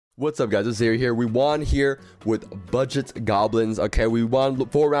What's up, guys? It's Xeyo here. We won here with budget goblins. Okay, we won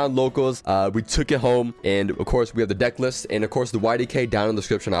 4-round locals. We took it home, and of course we have the deck list, and of course the YDK down in the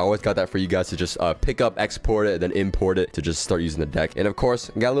description. I always got that for you guys to just pick up, export it, and then import it to just start using the deck. And of course,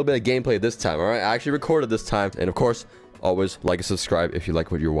 I got a little bit of gameplay this time. All right, I actually recorded this time, and of course, always like and subscribe if you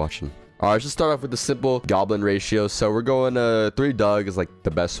like what you're watching. All right, let's just start off with the simple goblin ratio. So we're going 3 Doug is like the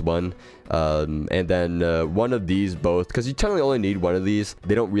best one, and then one of these both, because you technically only need one of these.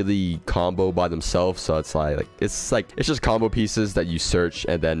 They don't really combo by themselves, so it's just combo pieces that you search,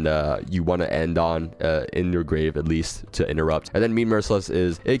 and then you want to end on in your grave at least to interrupt. And then Mean Merciless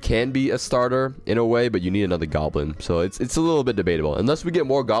it can be a starter in a way, but you need another goblin, so it's a little bit debatable. Unless we get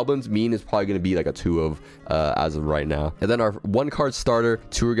more goblins, Mean is probably going to be like a 2 of as of right now. And then our 1-card starter,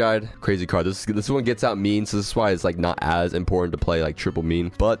 Tour Guide, crazy card. This one gets out Mean, so this is why it's like not as important to play like triple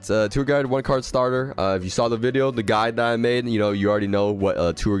Mean. But Tour Guide, 1-card starter. If you saw the video, the guide that I made, you know, you already know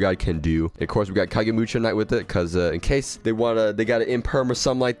what Tour Guide can do. And of course, we got Kagemucha Knight with it, because in case they got an imperm or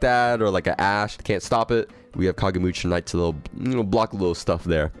something like that, or like an Ash, can't stop it. We have Kagemucha Knight to block a little stuff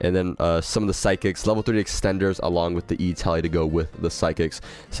there. And then some of the psychics, level 30 extenders, along with the E-tally to go with the psychics.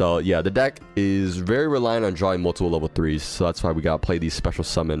 So yeah, the deck is very reliant on drawing multiple level 3s. So that's why we gotta play these special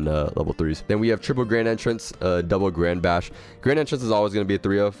summon level 3s. Then we have triple Grand Entrance, double Grand Bash. Grand Entrance is always gonna be a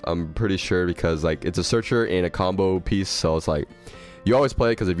 3 of, I'm pretty sure, because like it's a searcher and a combo piece. So it's like you always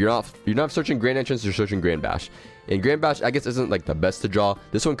play it, because if you're not searching Grand Entrance, you're searching Grand Bash. And Grand Bash, I guess, isn't like the best to draw.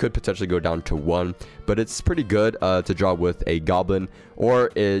 This one could potentially go down to 1, but it's pretty good to draw with a goblin, or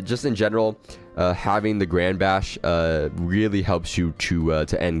just in general. Having the Grand Bash really helps you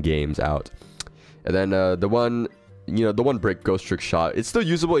to end games out. And then the one brick Ghost Trick Shot, it's still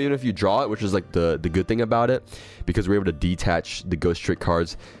usable even if you draw it, which is like the good thing about it, because we're able to detach the Ghost Trick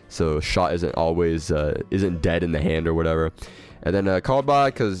cards, so Shot isn't always isn't dead in the hand or whatever. And then called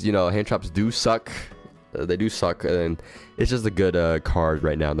by, because you know hand traps do suck. They do suck, and it's just a good card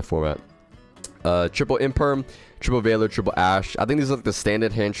right now in the format. Triple Imperm, triple Veiler, triple Ash. I think these are like the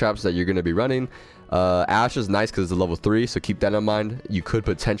standard hand traps that you're going to be running. Ash is nice because it's a level 3, so keep that in mind. You could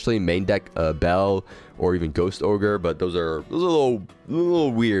potentially main deck Bell or even Ghost Ogre, but those are a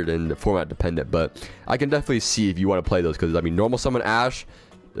little weird and format dependent. But I can definitely see if you want to play those, because I mean, normal summon Ash,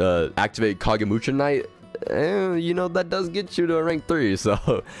 activate Kagemucha Knight, you know, that does get you to a rank 3.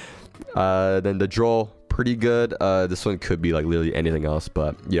 So then the Droll, pretty good. This one could be like literally anything else,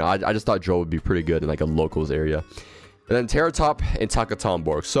 but you know, I just thought Droll would be pretty good in like a locals area. And then Terratop and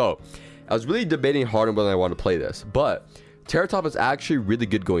Takatomborg. So I was really debating hard on whether I want to play this, but Terratop is actually really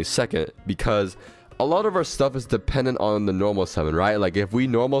good going second, because a lot of our stuff is dependent on the normal summon, right? Like if we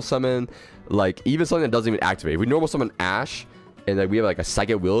normal summon like even something that doesn't even activate, if we normal summon Ash and like we have like a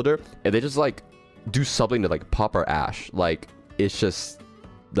psychic wielder and they just like do something to like pop our Ash, like it's just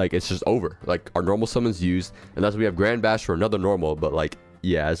over. Like our normal summons used, unless we have Grand Bash for another normal, but like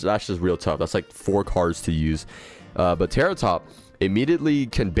yeah, that's just real tough. That's like 4 cards to use. But Terratop immediately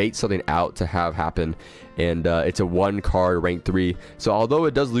can bait something out to have happen, and it's a 1-card rank 3. So although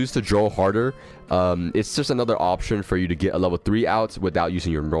it does lose to Droll harder, it's just another option for you to get a level 3 out without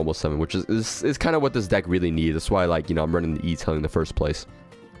using your normal summon, which is kind of what this deck really needs. That's why, like, you know, I'm running the E-tally in the first place.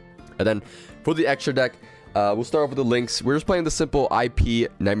 And then for the extra deck, we'll start off with the links. We're just playing the simple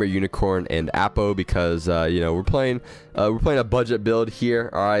IP, Nightmare Unicorn, and Apo, because you know, we're playing a budget build here.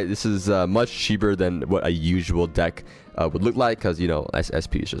 All right, this is much cheaper than what a usual deck would look like, because you know,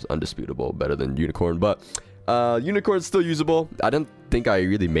 SP is just undisputable better than Unicorn. But Unicorn is still usable. I didn't think I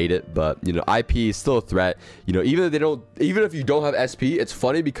really made it, but you know, IP is still a threat. You know, even if you don't have SP, it's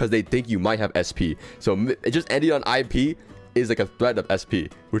funny because they think you might have SP. So it just ending on IP is like a threat of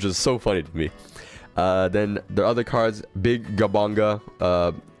SP, which is so funny to me. Then the other cards, Big Gabonga.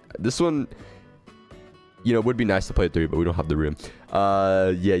 This one, you know, would be nice to play 3, but we don't have the room. Yeah,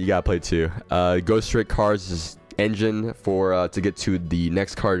 you gotta play 2. Ghost Trick cards is engine for to get to the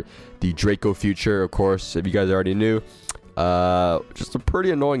next card, the Draco Future, of course, if you guys already knew. Just a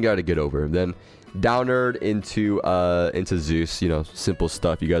pretty annoying guy to get over. Then Downerd into Zeus, you know, simple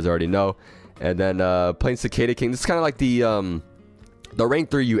stuff you guys already know. And then playing Cicada King. This is kind of like the rank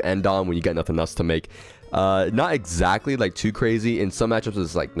 3 you end on when you get nothing else to make. Not exactly like too crazy. In some matchups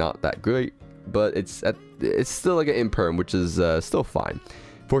it's like not that great, but it's still like an imperm, which is still fine.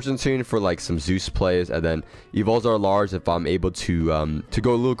 Fortune Tune for like some Zeus plays, and then Evolves Are Large if I'm able to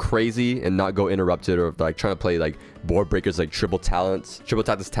go a little crazy and not go interrupted, or like trying to play like board breakers like triple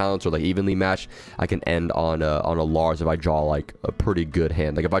tactics talents, or like evenly matched. I can end on a Lars if I draw like a pretty good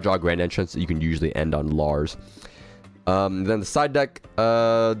hand. Like if I draw a Grand Entrance, you can usually end on Lars. Then the side deck,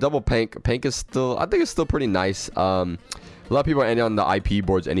 double Pank. Pank is still, I think it's still pretty nice. A lot of people are ending on the IP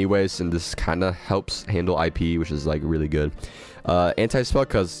boards anyways, and this kind of helps handle IP, which is like really good. Anti-spell,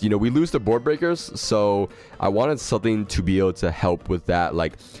 because, you know, we lose the board breakers, so I wanted something to be able to help with that.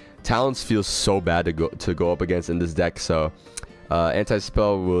 Like, Talons feels so bad to go up against in this deck, so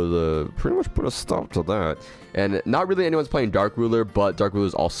anti-spell will pretty much put a stop to that. And not really anyone's playing Dark Ruler, but Dark Ruler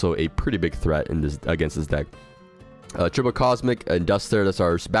is also a pretty big threat in this against this deck. Triple Cosmic and Duster, that's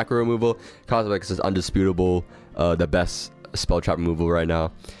our back row removal. Cosmic is undisputable, the best spell trap removal right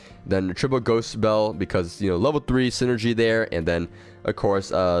now. Then triple Ghost Bell, because, you know, level 3 synergy there, and then of course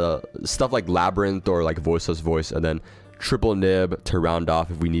stuff like Labyrinth or like Voiceless Voice, and then triple Nib to round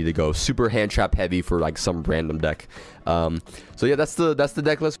off if we need to go super hand trap heavy for like some random deck. So yeah, that's the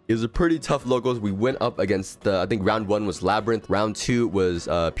deck list. It was a pretty tough locals. We went up against I think round 1 was Labyrinth, round 2 was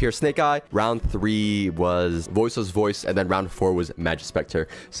Pure Snake Eye, round 3 was Voiceless Voice, and then round 4 was Magic Spectre.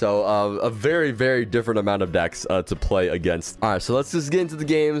 So a very, very different amount of decks to play against. All right, so let's just get into the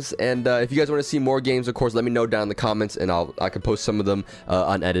games, and if you guys want to see more games, of course, let me know down in the comments, and I can post some of them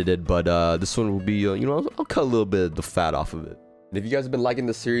unedited, but this one will be you know, I'll cut a little bit of the fat off of it. And if you guys have been liking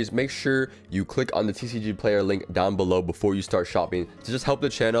this series, make sure you click on the TCG player link down below before you start shopping to just help the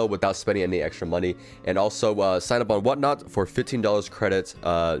channel without spending any extra money. And also sign up on Whatnot for $15 credit.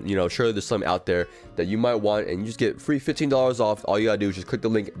 You know, surely there's some out there that you might want, and you just get free $15 off. All you gotta do is just click the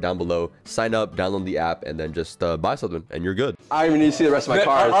link down below, sign up, download the app, and then just buy something, and you're good. I don't even need to see the rest of my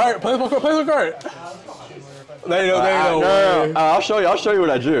cards. All right, play the card. There you go. No. I'll show you what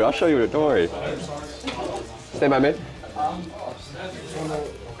I drew. I'll show you what. Don't worry. Stay by me.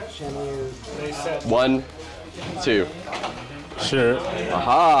 1, 2. Sure.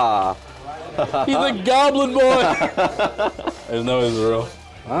 Aha! He's a goblin boy! I didn't know it was real.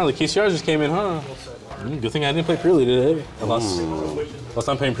 Ah, the KCR just came in, huh? Good thing I didn't play purely today. Unless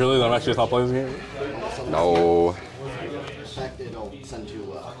I'm playing purely, then I'm actually not playing this game. No.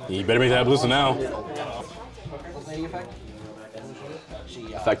 You better make that blue now.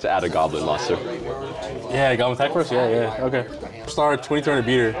 Effect to add a goblin monster. Yeah, goblin attack first? Yeah. Okay. Star 20-turn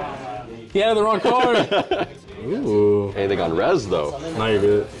beater. He had the wrong card. Ooh. Anything on res though? Now you're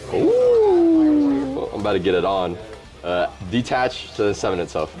good. Ooh. Well, I'm about to get it on. Detach to summon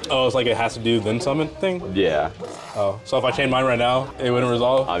itself. Oh, it's like it has to do then summon thing? Yeah. Oh, so if I chain mine right now, it wouldn't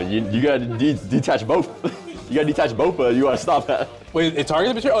resolve? I mean, you gotta detach both. You gotta detach both, but you wanna stop that. Wait, it targets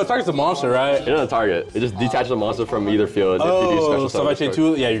the material? Oh, it targets the monster, right? It doesn't target. It just detaches the monster from either field. Oh, if you do special so if I chain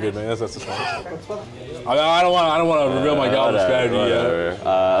 2, yeah, you're good, man. That's the fine. I don't want to reveal my goblin strategy yet.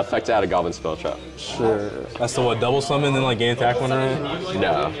 Effect to add a goblin spell trap. Sure. That's the what, double summon then like gain attack one, right?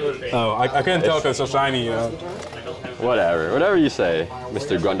 No. Oh, I couldn't tell because it's so shiny, you know. Whatever you say,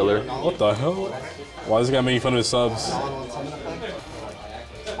 Mr. Grundler. What the hell? Why is this guy making fun of his subs?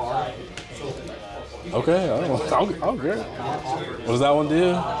 Okay, I'll agree. What does that one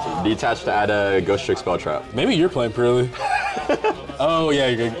do? Detach to add a Ghost Trick spell trap. Maybe you're playing purely. Oh yeah,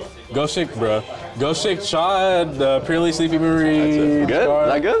 you're good. Ghost Trick, bro. Ghost Trick shot, the purely Sleepy Memory. Good? Card.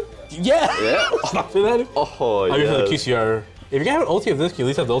 Is that good? Yeah. Yeah. Stop doing that. Oh yeah. I'm using the QCR. If you have an ulti of this, can you at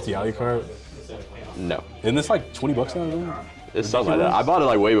least have the ulti alley card? No. Isn't this like 20 bucks now? Dude? It's something like that. I bought it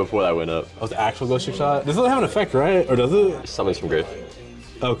like way before that went up. Oh, it's the actual Ghost Trick shot? This doesn't have an effect, right? Or does it? Summons from grave.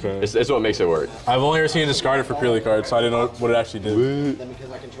 Okay. It's what makes it work. I've only ever seen it discarded for purely cards, so I didn't know what it actually did.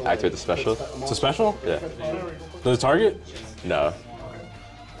 Activate the special. It's a special? Yeah. Does it target? No.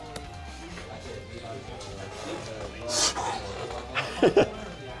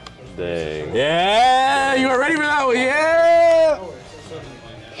 Dang. Yeah, you were ready for that one, yeah!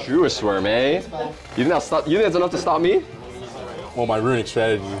 True swarm, eh? You think that's enough to stop me? Well, my runic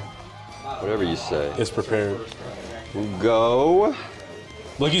strategy. Whatever you say. It's prepared. Go.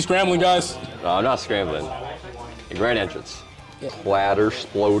 Look, he's scrambling, guys. No, I'm not scrambling. A grand entrance. Yeah. Splatter,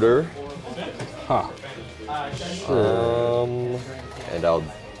 sploder. Huh. Sure. And I'll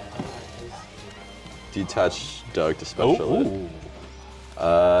detach Doug to special it.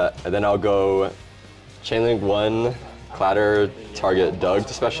 And then I'll go Chainlink 1, Clatter, target Doug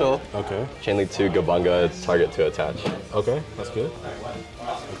to special. Okay. Chainlink 2, Gabunga, target to attach. Okay, that's good.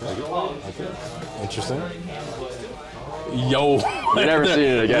 Okay. Interesting. Yo. You're never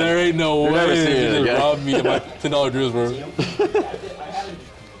seeing it again. There ain't no way. You're never seeing it again. Robbed me of my $10 drews, bro.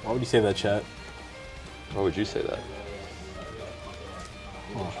 Why would you say that, chat? Why would you say that?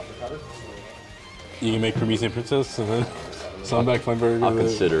 You can make Promethean Princess and then some back flank burger. I'll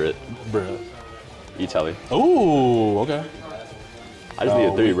consider it. Bruh. E-Telly. Ooh, okay. I just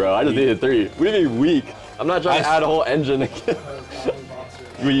needed 3, bro. I just needed 3. What do you mean weak? I'm not trying to add a whole engine again.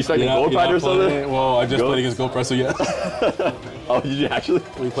 Were you expecting Gold Pride or something? Well, I just played against Gold Pride, so yeah. Oh, did you actually?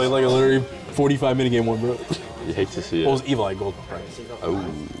 We played like a literally 45-minute game one, bro. You hate to see it. Well, it was Evil Eye Gold, right? Oh.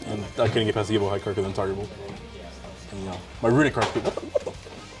 And I couldn't get past the Evil Eye card because I'm targetable. And, you know, my runic card. What the?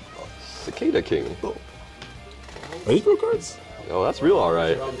 Cicada King. Are these real cards? Oh, that's real, all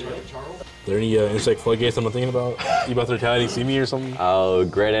right. Are there any insect floodgates I'm thinking about? You about to retaliate, see me or something?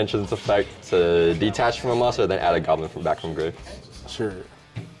 Grand entrance effect to detach from a monster, then add a goblin from back from grave. Sure.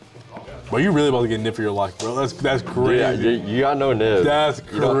 But you're really about to get nip for your life, bro. That's crazy. Yeah, you got no nib. That's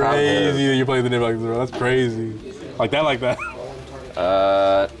crazy that you're playing the nib like this, bro. That's crazy. Like that.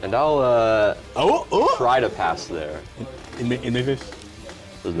 And I'll try to pass there. In Mayfish?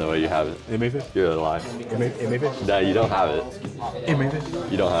 There's no way you have it. In Mayfish? You're alive. In Mayfish? No, you don't have it. In Mayfish?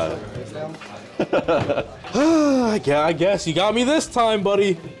 You don't have it. I guess you got me this time,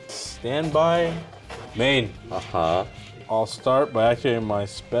 buddy. Standby. Main. Uh-huh. I'll start by activating my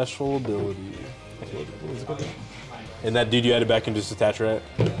special ability. And that dude you added back and just attach, right?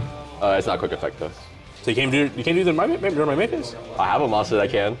 It's not quick effect though. So you can't do my Mayfish? I have a monster that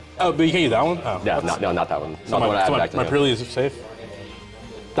can. Oh, but you can't use that one? Oh. Yeah, not that one. So not the one I added back to my him. Purley is safe?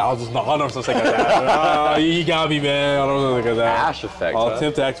 I was just not something like that. You got me, man. I don't know something like that. Ash effect. I'll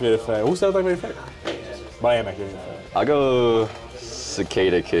attempt to activate effect. Who's that activate effect? But I am activating effect. I'll go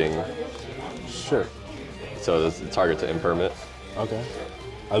Cicada King. Sure. So this target to impermanent. Okay.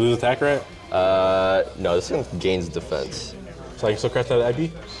 I lose attack, right? No, this one gains defense. So I can still crash that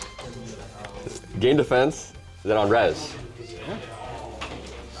IP? Gain defense, then on res.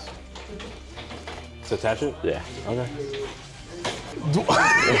 To attach it? Yeah. Okay.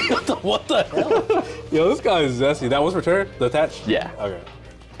 What the hell? Yo, this guy is zesty. That was return? The attach? Yeah. Okay.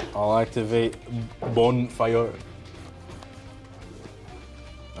 I'll activate Bonfire.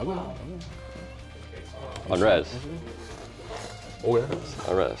 Okay. On res. Oh, yeah.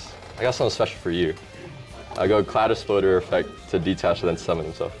 On res. I got something special for you. I go Clatter Sploder effect to detach and then summon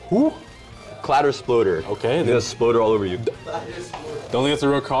himself. Who? Clatter Sploder. Okay. He's gonna Sploder all over you. Don't think it's a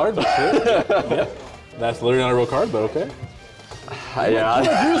real card, but sure. Yeah. That's literally not a real card, but okay. Yeah.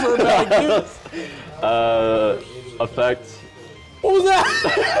 Effect. What was that?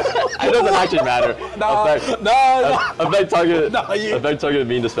 It doesn't actually matter. Effect target. Effect target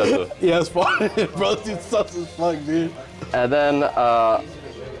mean to special. Yeah, it's fine. Bro, dude sucks as fuck, dude. And then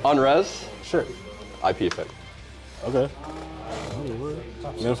on res. Sure. IP effect. Okay.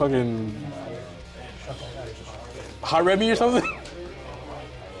 You gonna fucking hot red me or something?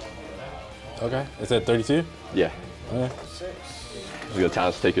 Okay. It's at 32? Yeah. Okay. We got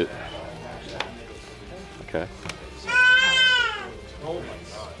talents, take it. Okay.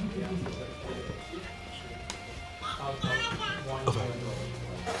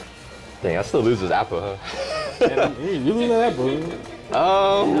 Dang, I still lose his Apple, huh? You lose that,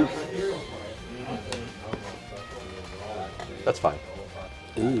 bro. That's fine.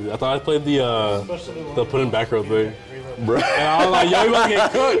 Ooh, I thought I played the put in back row thing. Bro. And I was like, yo, you about to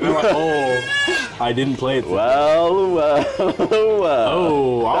get cooked. And I'm like, oh, I didn't play it. Well.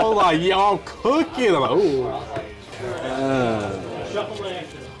 Oh, I was like, yo, I'm cooking. I'm like,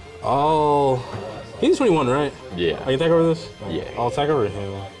 oh. He's 21, right? Yeah. I can attack over this? Yeah. I'll attack over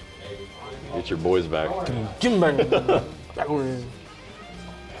him. Get your boys back. Give him back. Back over here.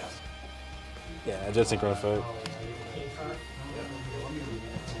 Yeah, just synchro effect.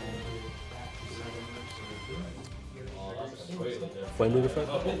 Flame Blade effect?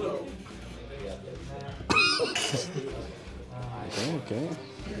 Okay.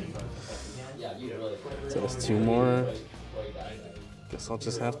 So that's two more. Guess I'll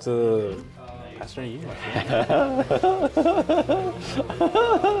just have to pass turn you.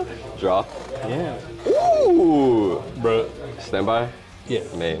 Draw. Yeah. Ooh. Bro. Standby. Yeah.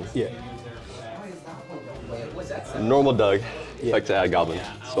 Main. Yeah. Normal Doug. Effect to add goblin.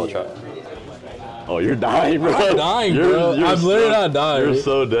 Spell trap. Oh, you're dying, bro. I'm dying, bro. I'm literally not dying. You're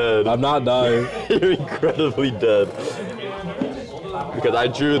so dead. I'm not dying. You're incredibly dead. Because I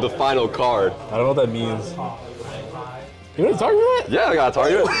drew the final card. I don't know what that means. You want to target that? Yeah, I got a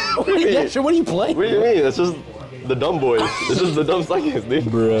target. What do you mean? Yeah, sure. What are you playing? What do you mean? It's just the dumb boys. It's just the dumb psychics, dude.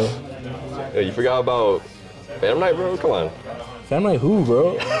 Bro. Hey, you forgot about Phantom Knight, bro? Come on. Phantom Knight who,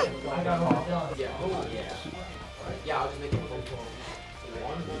 bro?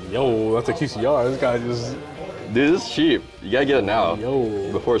 Yo, that's a QCR. This guy just... Dude, this is cheap. You gotta get it now. Yo.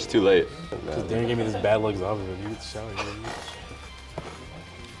 Before it's too late. Just Darren gave me this bad luck zombie. You get the shower.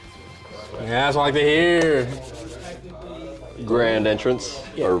 Yeah, that's what I like to hear. Grand entrance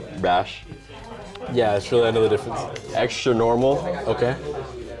or bash. Yeah, it's really another difference. Extra normal. Okay.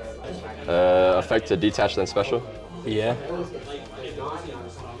 Effect to detach then special. Yeah.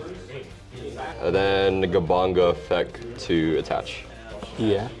 And then Gabonga effect to attach.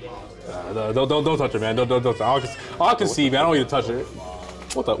 Yeah. Don't touch it, man. Don't. I'll concede, man. I don't want you to touch it.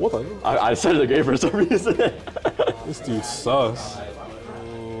 What the? I said it again for some reason. This dude's sus.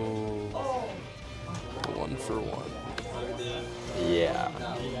 1 for 1. Yeah.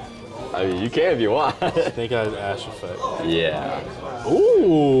 I mean, you can if you want. Snake Eyes Ash effect. Yeah.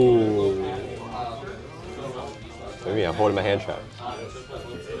 Ooh. Maybe I'm holding my hand trap.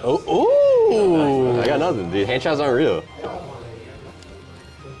 Ooh. I got nothing, dude. Hand traps aren't real.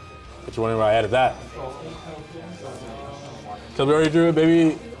 But you're wondering why I added that. Cause we already drew it,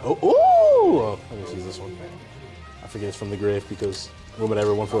 baby. Oh, I just use this one. I forget it's from the grave because woman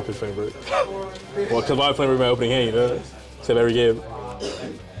ever 1/4 his favorite. Well, cause I play with my opening hand, you know? Except every game.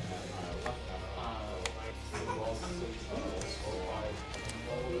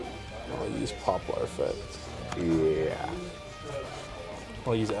 I'll use Poplar effect. Yeah.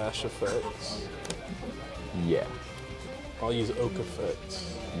 I'll use Ash effects. Yeah. I'll use Oak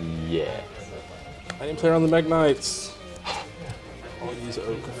effects. Yeah. I didn't play around the Meg Knights. I'll use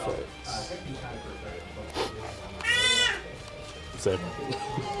Oak effects. Same.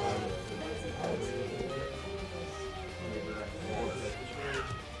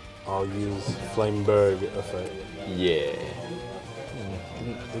 I'll use Flameberg effect. Yeah.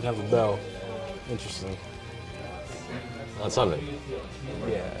 Didn't have the bell. Interesting. On something.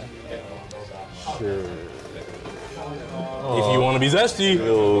 Yeah. Sure. If you want to be zesty.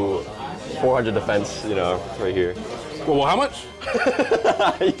 Little 400 defense, you know, right here. Well, how much?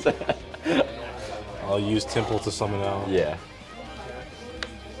 I'll use Temple to summon out. Yeah.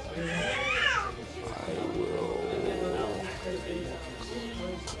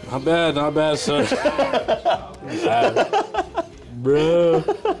 Not bad, son. Bro.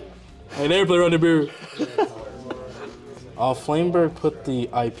 I never play around the beer. Flameberg put the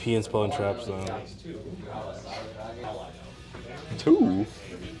IP in spell and traps down. 2.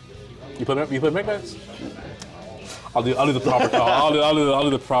 You put Mechanics? I'll do the proper column. I'll do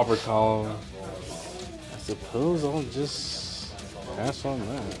the proper column. I suppose I'll just pass on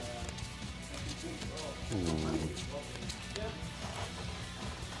that.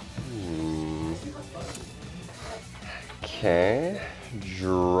 Okay.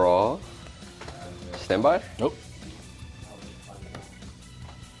 Draw. Standby? Nope.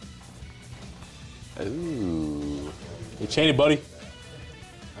 Ooh. You chain it, buddy.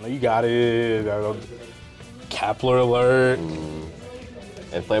 I know you got it. Kepler alert.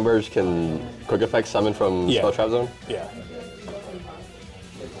 And Flamebirds can quick effect summon from spell trap zone? Yeah.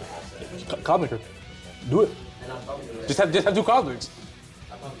 Cosmic. Do it. Just have 2 cosmics.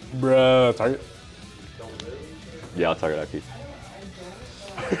 Bruh, target. Yeah, I'll target that piece.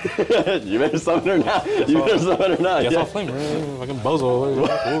 You better summon her now. Yes, I'll flame her. Fucking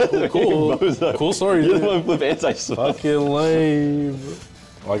bozo. Cool. Bozo. Cool story. You're the one with anti-swap. Fucking lame.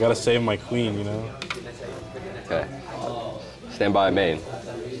 Well, I gotta save my queen, you know? Okay. Stand by main.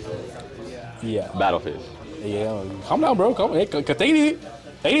 Yeah. Battle phase. Yeah. Calm down, bro. Calm. Hey, take it easy.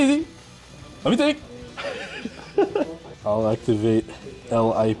 Take it easy. Let me think. I'll activate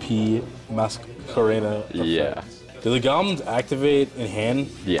LIP Masquerena effect. Yeah. Do the goblins activate in hand?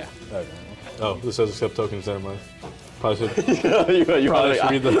 Yeah. Okay. Oh, this says accept tokens. Never mind. Probably should. you want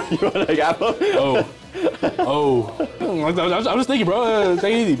to gap up? Oh. I'm just thinking, bro.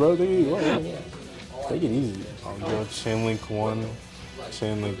 Take it easy, bro. Take it easy. Take it easy. I'll go chain link 1,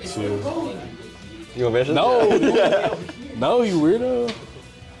 chain link 2. You want to No. No, you weirdo.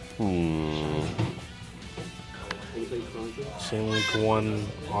 Chain link 1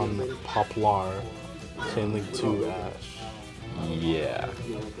 on Poplar. Chain link 2 Ash. Yeah.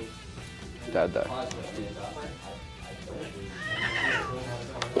 That.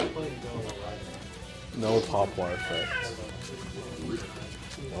 No Poplar effect.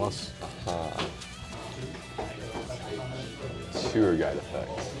 Unless. Sewer guide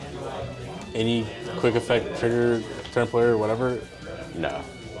effect. Any quick effect, trigger, turn player, whatever? No.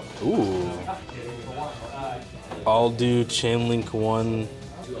 Ooh. I'll do chain link 1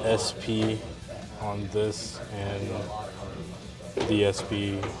 SP on this and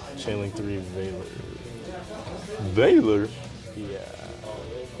DSP chain link 3 Valor. Valor? Yeah.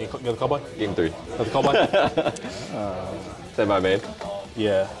 You got the cowboy? Game 3. Got the cowboy? Stand by main.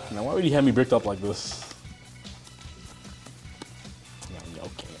 Yeah. Now why would you have me bricked up like this? Yeah,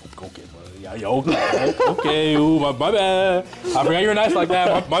 okay, bro. Yeah, okay. Ooh, my bad. I forgot you were nice like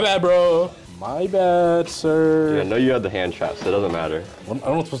that. My bad, bro. My bad, sir. Yeah, I know you had the hand trap, so it doesn't matter. I don't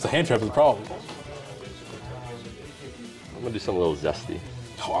know what's supposed to hand trap is the problem. I'm gonna do something a little zesty.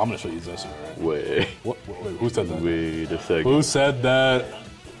 Oh, I'm gonna show you this. Wait. Wait, who said that? Wait a second. Who said that?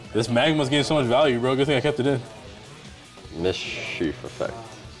 This magma's getting so much value, bro. Good thing I kept it in. Mischief effect.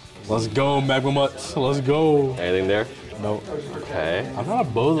 Let's go, Magma Mutts. Let's go. Anything there? No. Okay. I'm not a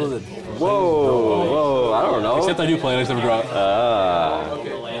bozo that. Whoa, I don't know. Except I do play, I just never draw it.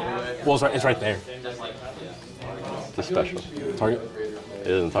 Well, it's right there. It's a special. Target? It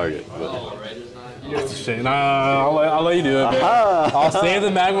isn't target, but... That's a shame. Nah, I'll let you do it, man. I'll save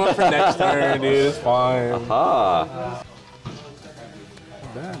the Magma for next turn, dude. It's fine. Aha.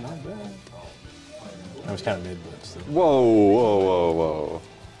 Not bad, not bad. That was kind of mid, but still. Whoa, whoa, whoa, whoa.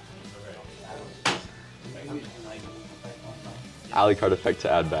 Alley card effect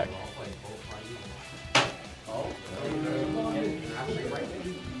to add back.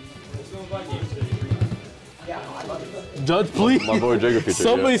 Judge, please. My boy Jigga feature.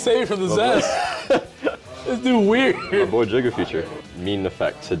 Somebody save me from the zest. This dude weird. My boy Jigga feature. Mean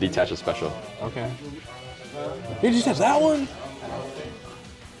effect to detach a special. Okay. You just have that one?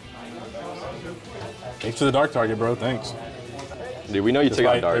 Thanks for the dark target, bro. Thanks. Dude, we know you took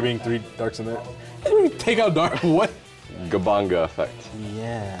out dark. There being 3 darks in there. Take out dark. What? Gabanga effect.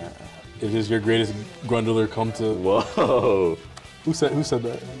 Yeah. It is your greatest grundler come to. Whoa. Who said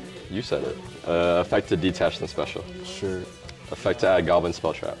that? You said it. Effect to detach the special. Sure. Effect to add Goblin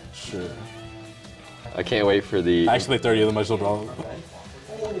spell trap. Sure. I can't wait for the. I actually played 30 of them. I still draw them.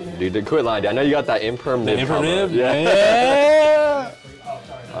 Dude, quit lying. I know you got that imperm nib. Yeah.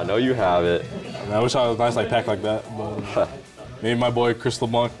 I know you have it. I mean, I wish I was nice like pack like that, but maybe my boy Crystal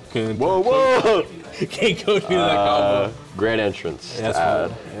Monk can. Whoa! Can't coach me to that combo. Grand entrance Yeah, to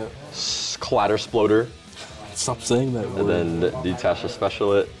add. yep. Clatter Sploder. Stop saying that word. And then detach the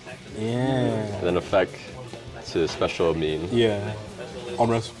special it. Yeah. And then effect to special mean. Yeah.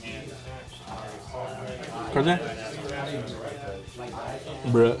 Armrest. Card there?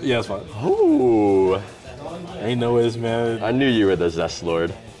 Bruh, yeah, it's fine. Ooh. Ain't no ways, man. I knew you were the Zest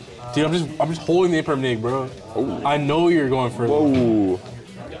Lord. Dude, I'm just holding the impermanent, bro. Ooh. I know you're going further. Whoa.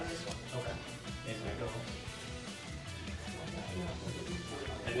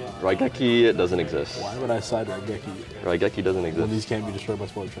 Raigeki, it doesn't exist. Why would I side Raigeki Raigeki doesn't when exist. these can't be destroyed by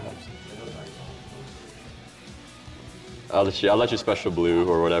spoiler traps? I'll let you special blue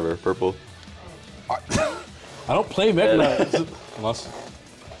or whatever, purple. I don't play Mech Knights. Unless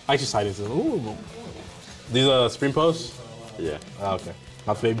I actually side into them. Ooh. These Supreme Posts? Yeah. Oh, okay.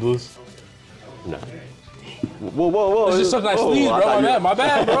 Not the baby blues? No. Whoa, whoa, whoa. It's just such nice lead, bro. My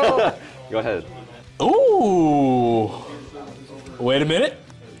bad, bro. Go ahead. Ooh. Wait a minute.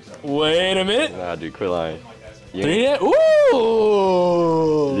 Wait a minute. Nah, dude, quit lying. You 3 net.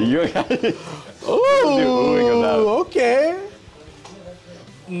 Ooh. You got it. Ooh. Okay.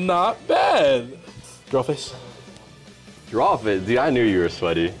 Not bad. Draw face. Draw it. Dude, I knew you were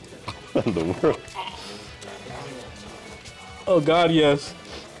sweaty. What in the world? Oh, God, yes.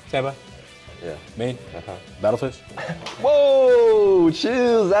 Standby. Yeah. Main. Battlefish. Whoa,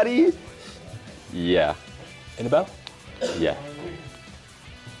 chill, Zaddy. Yeah. In the battle? Yeah.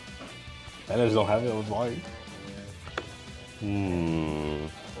 I just don't have it. I was lying.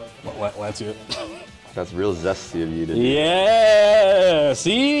 Lance you. That's real zesty of you to do. Yeah.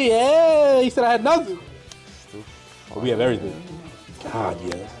 See? Yeah. He said I had nothing. But we have everything. God,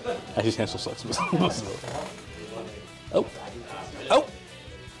 yeah. Actually, cancel sucks. Oh. Oh.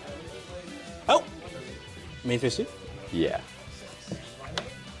 Oh. Main fish too? Yeah.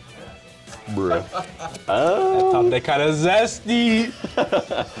 Bruh. Top deck kind of zesty.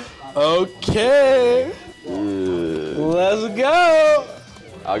 Okay. Let's go.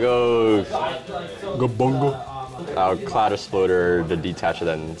 I'll go. Go bongo. I'll Clatter Sploder, the detacher,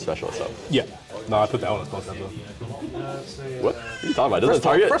 then special itself. Yeah. No, I put that one as both of them. What are you talking about? Doesn't it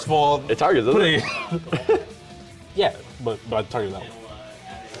target? First of all, It targets, doesn't it? Yeah, but I targeted that one.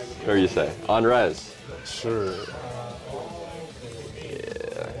 What do you say? On res. Sure.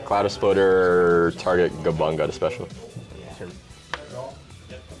 Clatter Sploder, target Gabunga to special.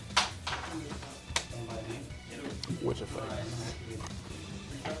 Which effect?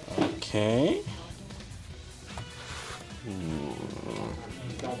 Okay.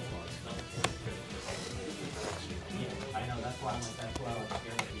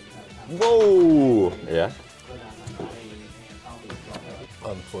 Whoa! Yeah.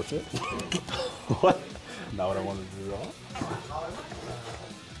 Unfortunate. What? Not what I wanted to draw.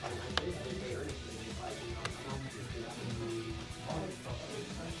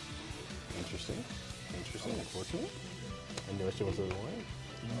 Interesting. Interesting. Unfortunate. And the rest of us are away.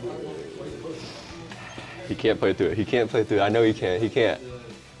 He can't play through it. He can't play through it. I know he can't. He can't.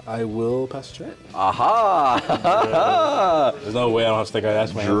 I will pass the turn. Aha! There's no way I don't have to stick out.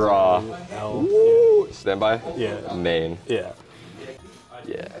 That's my Draw. Woo. Standby? Yeah. Main. Yeah.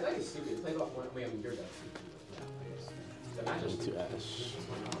 Yeah. Into Ash.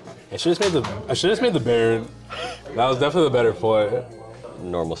 I should have just made the Baron. That was definitely the better play.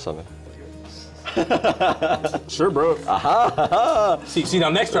 Normal summon. Sure, bro. Aha! See, now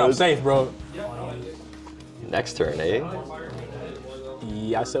next turn I'm safe, bro. Next turn, eh?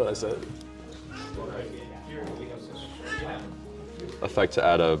 Yeah, I said what I said. Effect to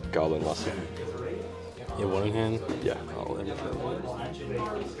add a Goblin muscle. You have one in hand? Yeah. Oh, let me feel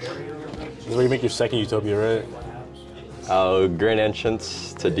This is where you make your second Utopia, right? Grand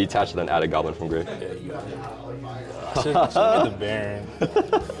Entrance to detach and then add a Goblin from grave. Yeah, you got it. I should have made the Baron.